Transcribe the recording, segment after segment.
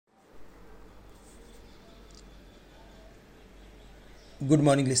Good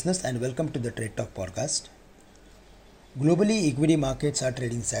morning, listeners, and welcome to the Trade Talk podcast. Globally, equity markets are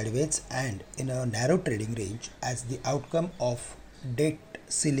trading sideways and in a narrow trading range as the outcome of debt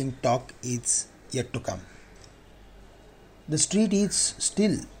ceiling talk is yet to come. The street is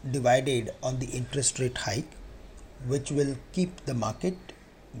still divided on the interest rate hike, which will keep the market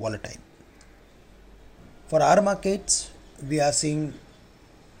volatile. For our markets, we are seeing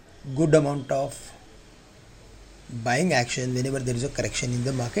good amount of buying action whenever there is a correction in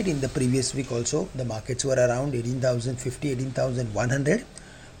the market. In the previous week also, the markets were around 18,050, 18,100.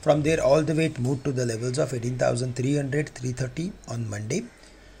 From there all the way it moved to the levels of 18,300, 330 on Monday.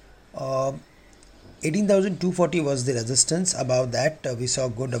 18,240 was the resistance. Above that we saw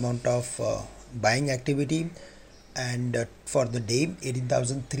good amount of buying activity, and for the day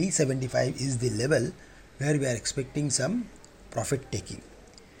 18,375 is the level where we are expecting some profit taking.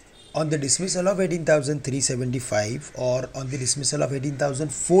 On the dismissal of 18,375 or on the dismissal of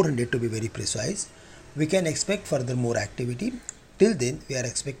 18,400 to be very precise, we can expect further more activity. Till then, we are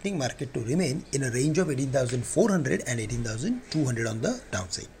expecting market to remain in a range of 18,400 and 18,200 on the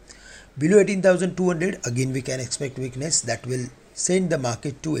downside. Below 18,200, again we can expect weakness that will send the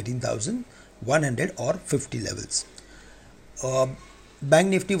market to 18,100 or 50 levels. Bank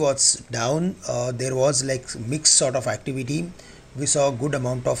Nifty was down. There was like mixed sort of activity. We saw a good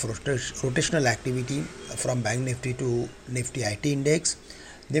amount of rotational activity from Bank Nifty to Nifty IT index.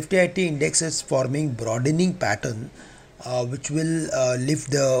 Nifty IT index is forming broadening pattern which will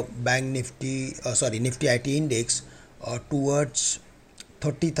lift the Nifty IT index towards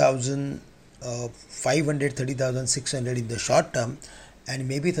 30,500, 30,600 in the short term, and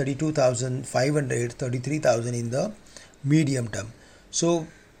maybe 32,500, 33,000 in the medium term. So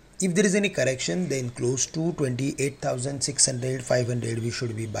if there is any correction, then close to 28,600, 500 we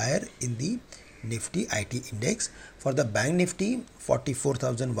should be buyer in the Nifty IT index. For the Bank Nifty,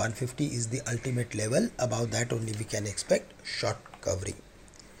 44,150 is the ultimate level. Above that only we can expect short covering.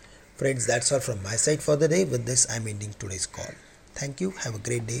 Friends, that's all from my side for the day. With this, I'm ending today's call. Thank you. Have a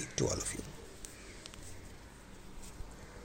great day to all of you.